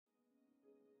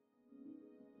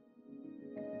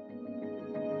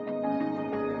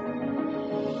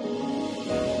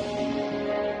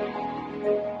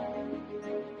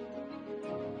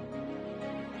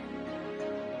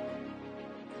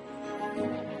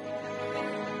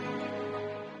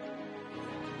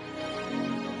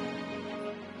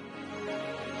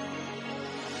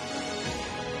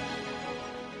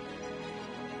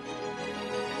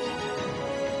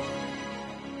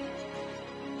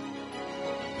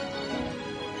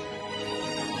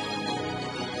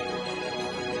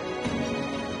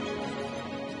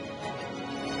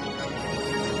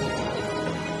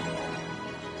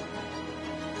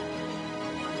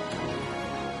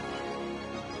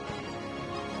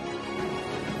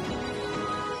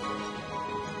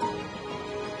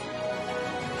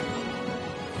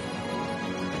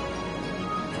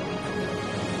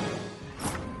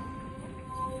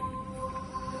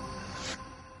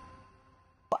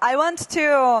I want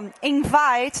to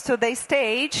invite to the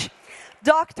stage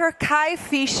Dr. Kai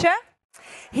Fischer.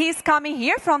 He's coming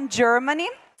here from Germany,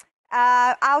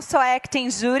 also acting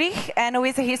in Zurich, and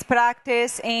with his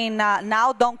practice in,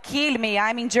 now don't kill me,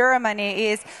 I'm in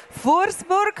Germany, is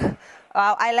Würzburg.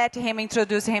 I let him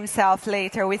introduce himself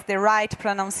later with the right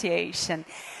pronunciation.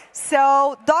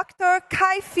 So Dr.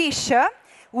 Kai Fischer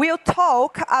will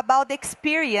talk about the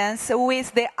experience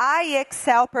with the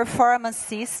iEXCEL performance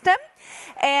system.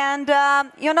 And,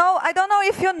 you know, I don't know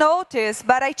if you noticed,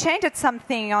 but I changed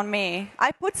something on me.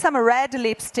 I put some red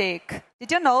lipstick.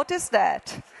 Did you notice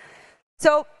that?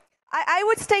 So I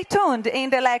would stay tuned in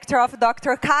the lecture of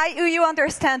Dr. Kai. You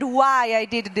understand why I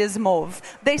did this move.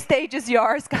 The stage is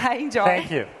yours, Kai. Enjoy.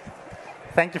 Thank you.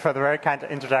 Thank you for the very kind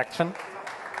introduction.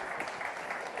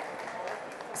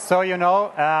 So, you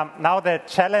know, now the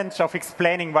challenge of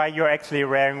explaining why you're actually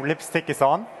wearing lipstick is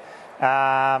on.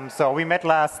 So we met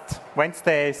last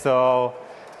Wednesday, so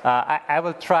I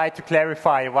will try to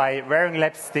clarify why wearing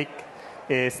lipstick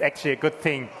is actually a good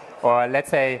thing, or let's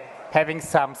say having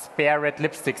some spare red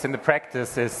lipsticks in the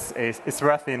practice is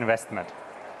worth the investment.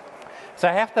 So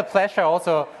I have the pleasure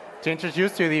also to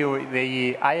introduce to you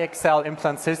the iEXCEL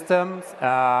implant systems,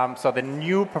 so the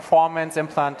new performance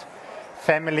implant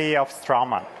family of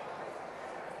Straumann.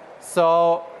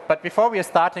 So, but before we are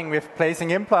starting with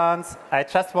placing implants, I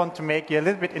just want to make you a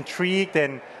little bit intrigued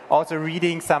and also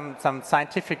reading some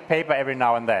scientific paper every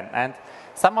now and then. And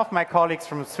some of my colleagues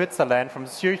from Switzerland, from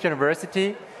Zurich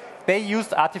University, they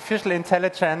used artificial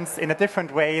intelligence in a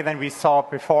different way than we saw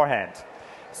beforehand.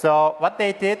 So what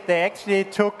they did, they actually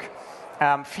took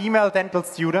female dental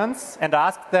students and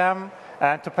asked them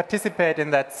to participate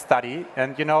in that study.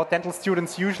 And you know, dental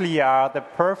students usually are the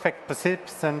perfect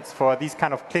participants for these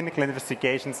kind of clinical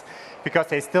investigations because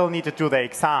they still need to do their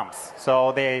exams.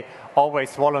 So they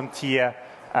always volunteer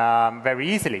very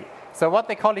easily. So what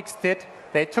the colleagues did,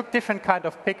 they took different kind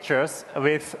of pictures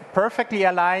with perfectly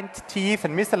aligned teeth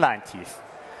and misaligned teeth.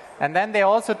 And then they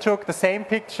also took the same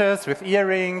pictures with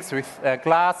earrings, with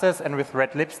glasses, and with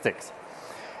red lipsticks.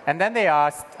 And then they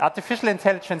asked artificial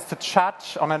intelligence to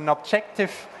judge on an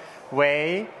objective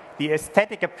way the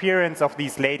aesthetic appearance of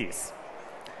these ladies.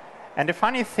 And the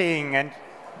funny thing, and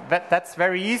that's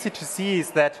very easy to see, is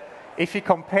that if you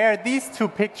compare these two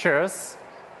pictures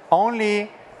only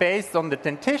based on the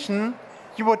dentition,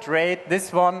 you would rate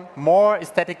this one more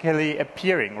aesthetically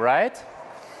appearing, right?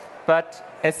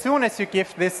 But as soon as you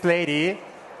give this lady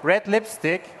red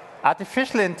lipstick,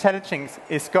 artificial intelligence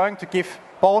is going to give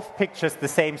both pictures the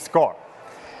same score.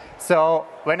 So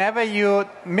whenever you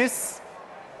miss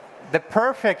the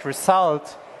perfect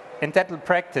result in dental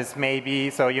practice, maybe,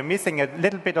 so you're missing a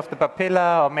little bit of the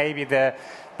papilla, or maybe the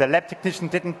lab technician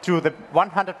didn't do the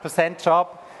 100%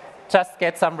 job, just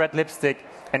get some red lipstick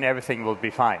and everything will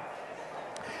be fine.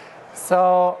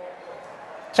 So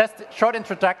just a short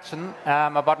introduction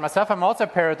about myself. I'm also a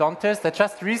periodontist. I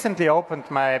just recently opened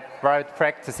my private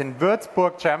practice in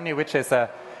Würzburg, Germany, which is a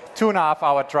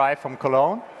 2.5-hour drive from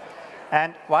Cologne.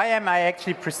 And why am I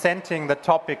actually presenting the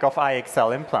topic of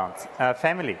iEXCEL implants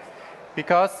family?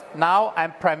 Because now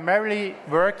I'm primarily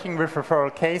working with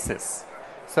referral cases.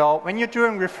 So when you're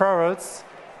doing referrals,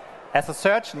 as a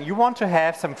surgeon, you want to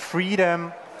have some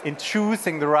freedom in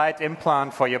choosing the right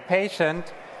implant for your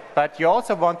patient, but you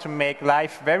also want to make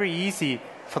life very easy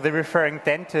for the referring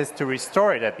dentist to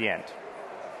restore it at the end.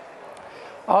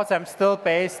 Also, I'm still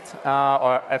based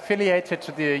or affiliated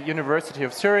to the University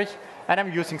of Zurich, and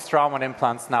I'm using Straumann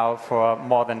implants now for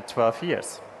more than 12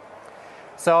 years.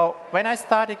 So when I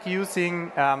started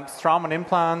using Straumann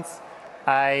implants,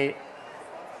 I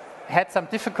had some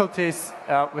difficulties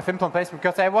with implant placement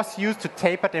because I was used to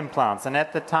tapered implants, and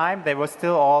at the time they were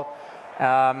still all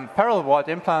parallel walled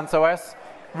implants. So I was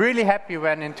really happy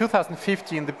when in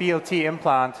 2015 the BLT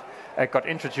implant got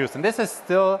introduced, and this is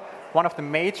still one of the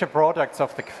major products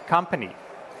of the company.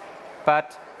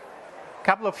 But a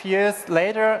couple of years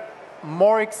later,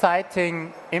 more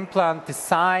exciting implant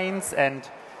designs and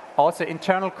also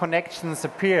internal connections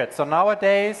appeared. So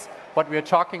nowadays, what we're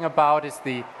talking about is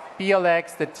the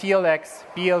BLX, the TLX,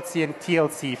 BLC, and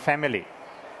TLC family.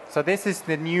 So this is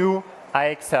the new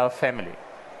iEXCEL family.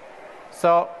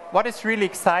 So what is really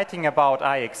exciting about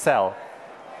iEXCEL?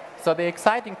 So the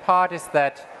exciting part is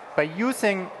that by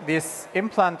using this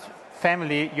implant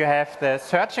family, you have the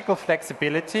surgical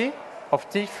flexibility of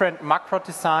different macro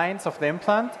designs of the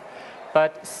implant,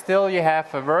 but still you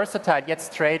have a versatile yet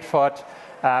straightforward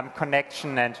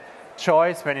connection and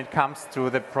choice when it comes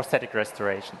to the prosthetic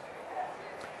restoration.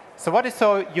 So what is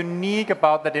so unique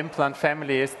about that implant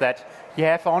family is that you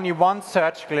have only one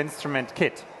surgical instrument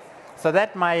kit. So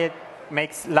that might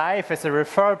makes life as a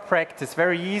referral practice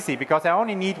very easy because I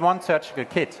only need one surgical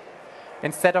kit.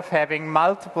 Instead of having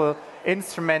multiple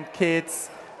instrument kits,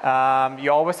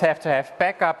 you always have to have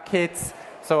backup kits.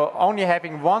 So only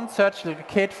having one surgical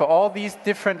kit for all these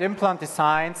different implant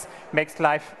designs makes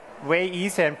life way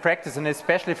easier in practice, and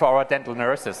especially for our dental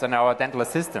nurses and our dental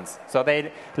assistants. So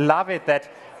they love it that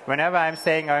whenever I'm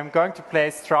saying I'm going to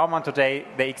place Straumann today,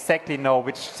 they exactly know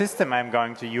which system I'm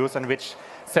going to use and which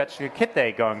surgical kit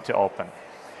they're going to open.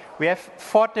 We have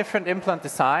 4 different implant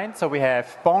designs. So we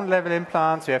have bone level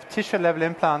implants, we have tissue level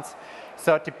implants.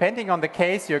 So depending on the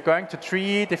case you're going to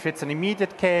treat, if it's an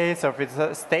immediate case or if it's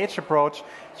a stage approach,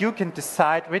 you can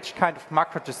decide which kind of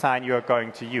macro design you are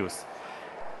going to use.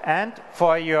 And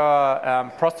for your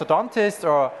prosthodontist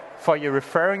or for your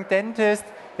referring dentist,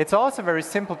 it's also very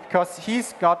simple because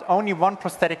he's got only one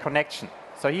prosthetic connection.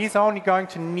 So he's only going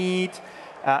to need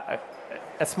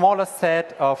a smaller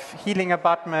set of healing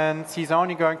abutments. He's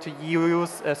only going to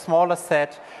use a smaller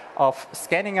set of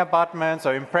scanning abutments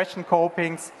or impression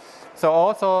copings. So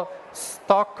also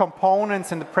stock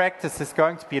components in the practice is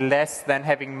going to be less than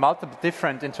having multiple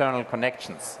different internal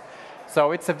connections.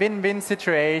 So it's a win-win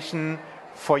situation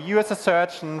for you as a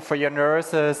surgeon, for your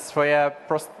nurses, for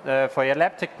your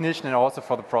lab technician, and also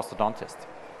for the prosthodontist.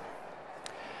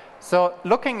 So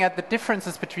looking at the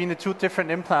differences between the 2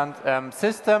 different implant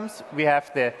systems, we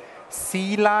have the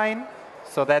C line,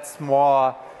 so that's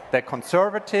more the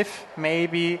conservative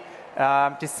maybe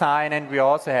design, and we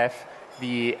also have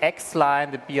the X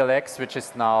line, the BLX, which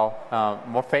is now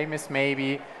more famous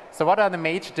maybe. So what are the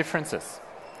major differences?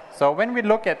 So when we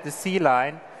look at the C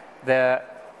line, the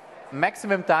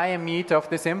maximum diameter of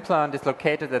this implant is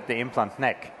located at the implant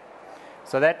neck.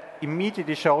 So that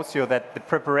immediately shows you that the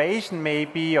preparation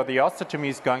maybe or the osteotomy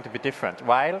is going to be different.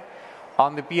 While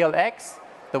on the BLX,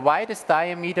 the widest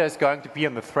diameter is going to be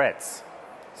on the threads.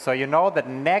 So you know that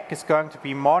neck is going to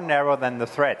be more narrow than the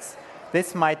threads.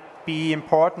 This might be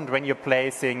important when you're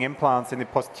placing implants in the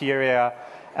posterior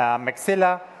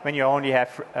maxilla, when you only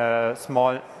have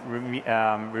small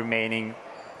remaining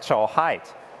jaw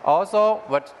height. Also,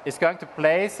 what is going to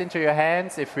place into your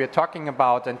hands, if we're talking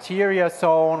about anterior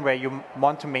zone, where you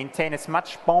want to maintain as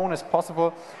much bone as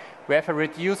possible, we have a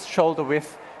reduced shoulder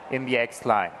width in the X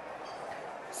line.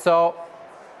 So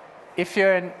if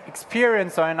you're an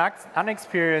experienced or an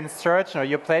unexperienced surgeon, or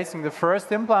you're placing the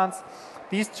first implants,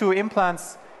 these 2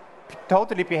 implants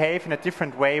totally behave in a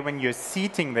different way when you're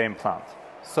seating the implant.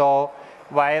 So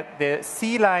while the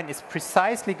C line is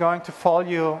precisely going to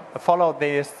follow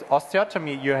this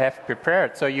osteotomy you have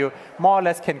prepared. So you more or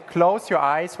less can close your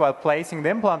eyes while placing the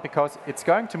implant because it's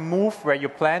going to move where you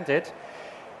plant it.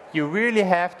 You really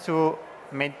have to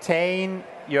maintain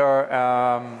your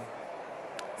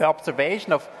the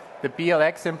observation of the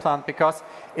BLX implant because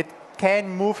it can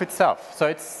move itself. So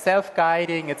it's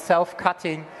self-guiding, it's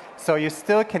self-cutting. So you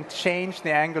still can change the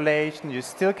angulation, you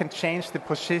still can change the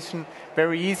position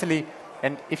very easily.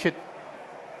 And if you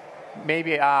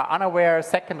maybe are unaware a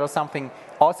second or something,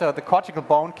 also the cortical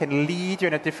bone can lead you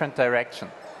in a different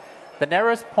direction. The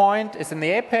narrowest point is in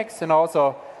the apex, and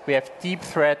also we have deep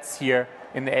threads here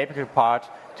in the apical part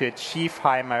to achieve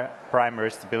high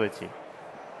primary stability.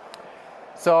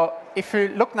 So if you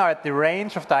look now at the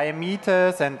range of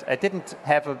diameters, and I didn't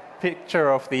have a picture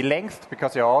of the length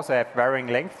because you also have varying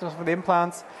lengths of the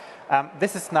implants,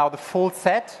 this is now the full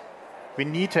set. We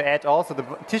need to add also the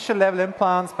tissue level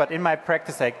implants, but in my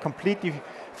practice I completely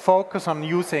focus on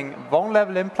using bone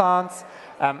level implants.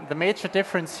 The major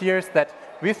difference here is that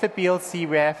with the BLC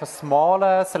we have a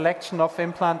smaller selection of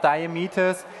implant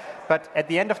diameters, but at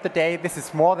the end of the day this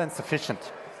is more than sufficient.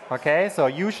 Okay, so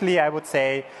usually I would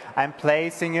say I'm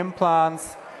placing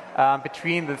implants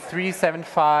between the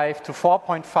 3.75 to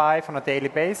 4.5 on a daily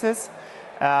basis,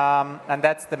 and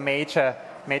that's the major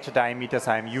diameters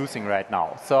I'm using right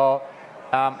now. So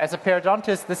as a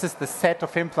periodontist, this is the set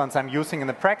of implants I'm using in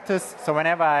the practice. So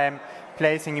whenever I'm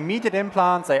placing immediate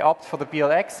implants, I opt for the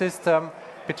BLX system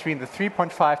between the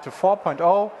 3.5 to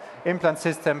 4.0 implant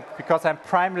system because I'm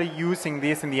primarily using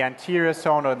this in the anterior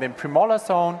zone or the premolar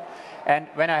zone. And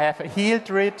when I have a healed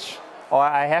ridge or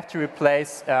I have to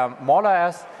replace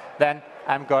molars, then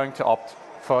I'm going to opt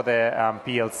for the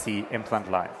BLC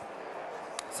implant line.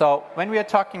 So when we are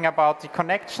talking about the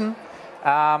connection,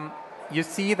 you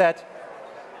see that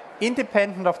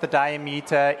independent of the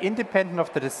diameter, independent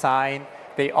of the design,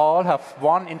 they all have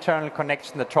one internal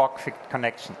connection, the torque fit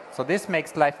connection. So this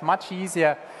makes life much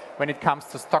easier when it comes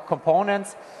to stock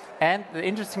components. And the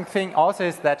interesting thing also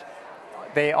is that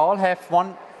they all have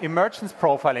one emergence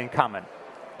profile in common.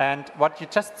 And what you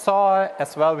just saw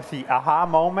as well with the aha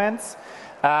moments,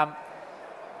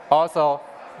 also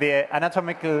the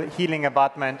anatomical healing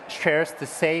abutment shares the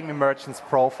same emergence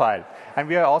profile. And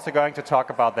we are also going to talk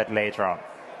about that later on.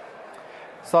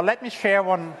 So let me share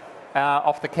one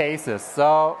of the cases.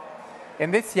 So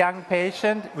in this young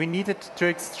patient, we needed to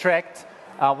extract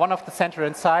one of the central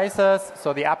incisors,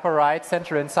 so the upper right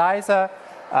central incisor.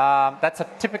 That's a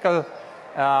typical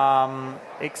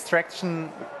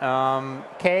extraction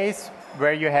case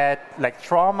where you had like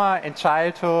trauma in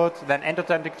childhood, then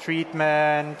endodontic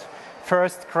treatment,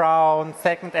 first crown,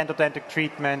 second endodontic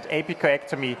treatment,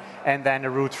 apicoectomy, and then a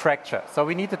root fracture. So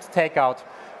we needed to take out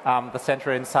the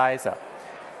central incisor.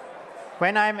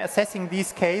 When I'm assessing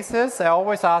these cases, I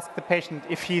always ask the patient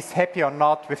if he's happy or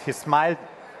not with his smile.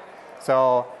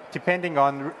 So depending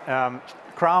on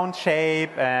crown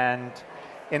shape, and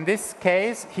in this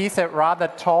case, he's a rather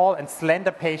tall and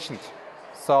slender patient.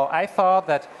 So I thought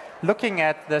that looking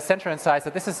at the central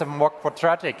incisor, this is a more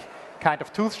quadratic kind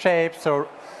of tooth shape, so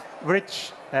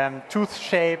rich tooth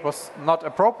shape was not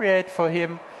appropriate for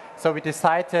him. So we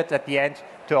decided at the end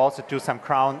to also do some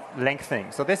crown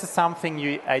lengthening. So this is something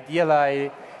you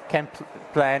ideally can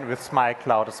plan with Smile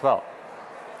Cloud as well.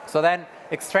 So then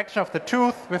extraction of the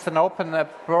tooth with an open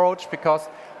approach, because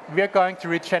we are going to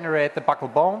regenerate the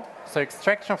buccal bone. So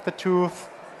extraction of the tooth,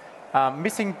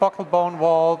 missing buccal bone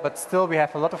wall, but still we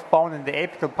have a lot of bone in the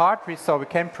apical part, so we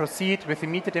can proceed with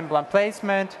immediate implant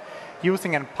placement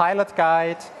using a pilot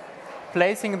guide,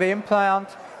 placing the implant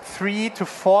 3 to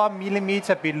 4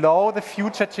 millimeter below the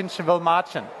future gingival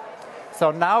margin.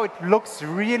 So now it looks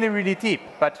really, really deep.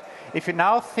 But if you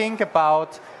now think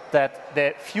about that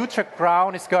the future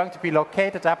crown is going to be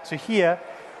located up to here,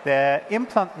 the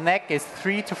implant neck is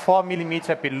 3 to 4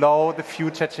 millimeter below the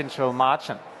future gingival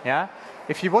margin. Yeah?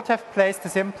 If you would have placed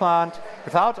this implant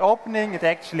without opening, it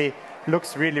actually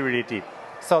looks really, really deep.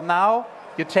 So now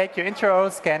you take your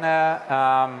intraoral scanner,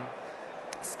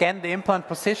 scan the implant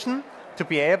position to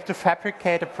be able to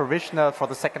fabricate a provisional for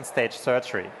the second stage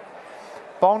surgery.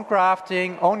 Bone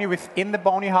grafting only within the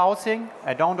bony housing.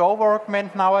 I don't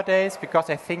over-augment nowadays because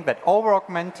I think that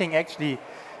over-augmenting actually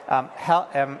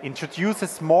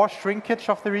introduces more shrinkage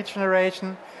of the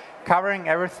regeneration, covering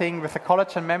everything with a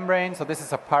collagen membrane. So this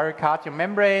is a pericardial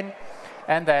membrane,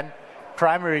 and then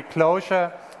primary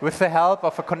closure with the help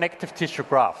of a connective tissue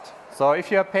graft. So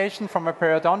if you're a patient from a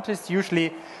periodontist,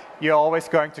 usually you're always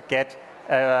going to get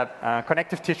a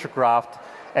connective tissue graft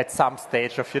at some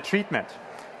stage of your treatment.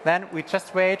 Then we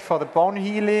just wait for the bone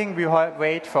healing, we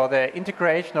wait for the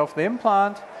integration of the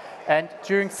implant, and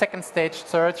during second stage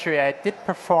surgery I did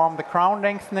perform the crown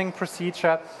lengthening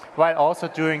procedure while also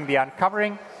doing the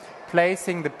uncovering,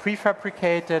 placing the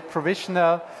prefabricated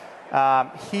provisional,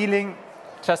 healing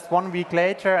just 1 week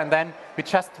later, and then we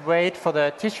just wait for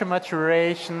the tissue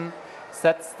maturation. So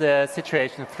that's the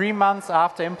situation 3 months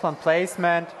after implant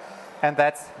placement, and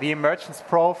that's the emergence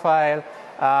profile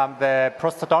the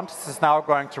prosthodontist is now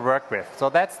going to work with. So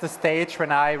that's the stage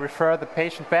when I refer the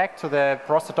patient back to the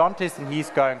prosthodontist and he's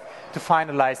going to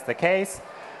finalize the case.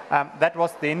 That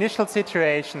was the initial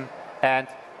situation and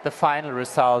the final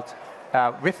result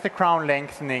with the crown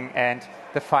lengthening and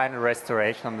the final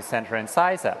restoration on the central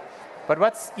incisor. But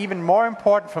what's even more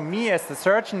important for me as the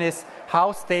surgeon is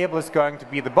how stable is going to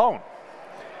be the bone.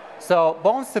 So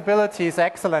bone stability is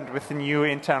excellent with the new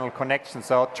internal connection.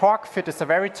 So torque fit is a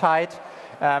very tight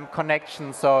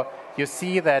connection. So you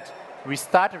see that we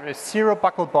started with 0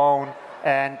 buccal bone,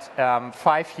 and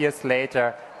 5 years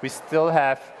later we still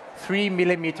have 3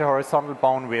 millimeter horizontal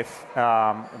bone with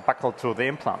buccal to the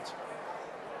implant.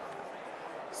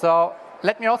 So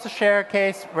let me also share a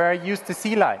case where I used the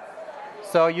C-line.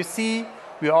 So you see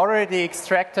we already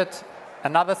extracted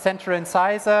another central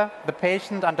incisor. The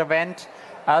patient underwent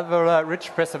alveolar ridge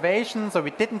preservation, so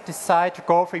we didn't decide to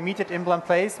go for immediate implant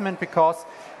placement because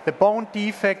the bone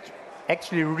defect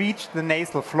actually reached the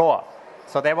nasal floor.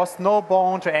 So there was no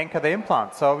bone to anchor the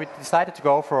implant. So we decided to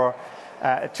go for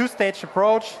a 2-stage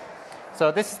approach.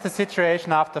 So this is the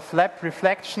situation after flap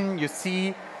reflection. You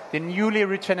see the newly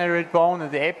regenerated bone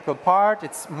in the apical part.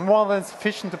 It's more than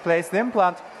sufficient to place the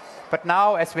implant. But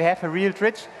now, as we have a real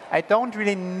ridge, I don't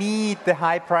really need the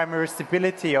high primary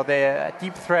stability or the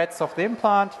deep threads of the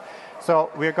implant. So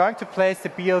we're going to place the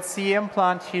BLC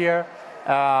implant here.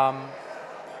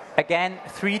 Again,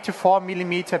 3 to 4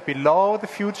 millimeter below the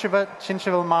future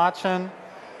gingival margin.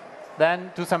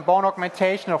 Then do some bone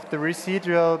augmentation of the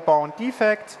residual bone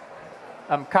defect.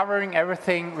 Covering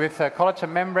everything with a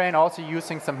collagen membrane, also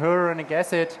using some hyaluronic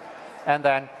acid. And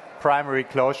then primary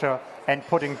closure and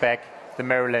putting back the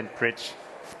Maryland bridge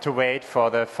to wait for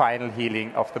the final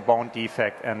healing of the bone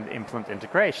defect and implant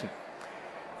integration.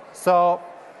 So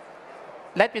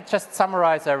let me just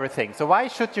summarize everything. So why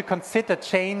should you consider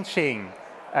changing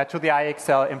to the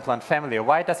iEXCEL implant family?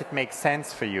 Why does it make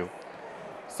sense for you?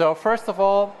 So first of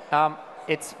all,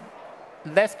 it's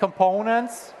less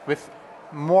components with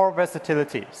more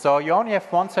versatility. So you only have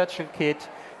one surgical kit,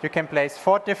 you can place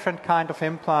 4 different kind of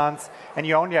implants, and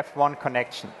you only have one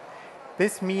connection.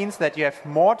 This means that you have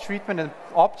more treatment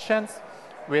options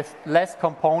with less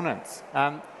components.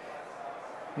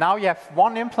 Now you have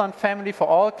one implant family for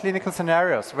all clinical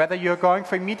scenarios, whether you're going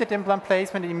for immediate implant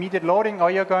placement, immediate loading, or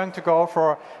you're going to go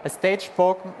for a stage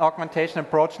augmentation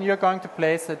approach, and you're going to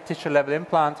place a tissue level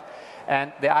implant.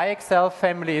 And the iEXCEL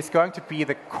family is going to be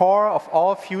the core of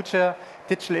all future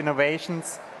digital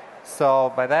innovations.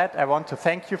 So by that, I want to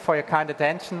thank you for your kind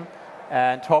attention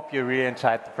and hope you really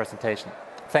enjoyed the presentation.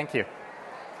 Thank you.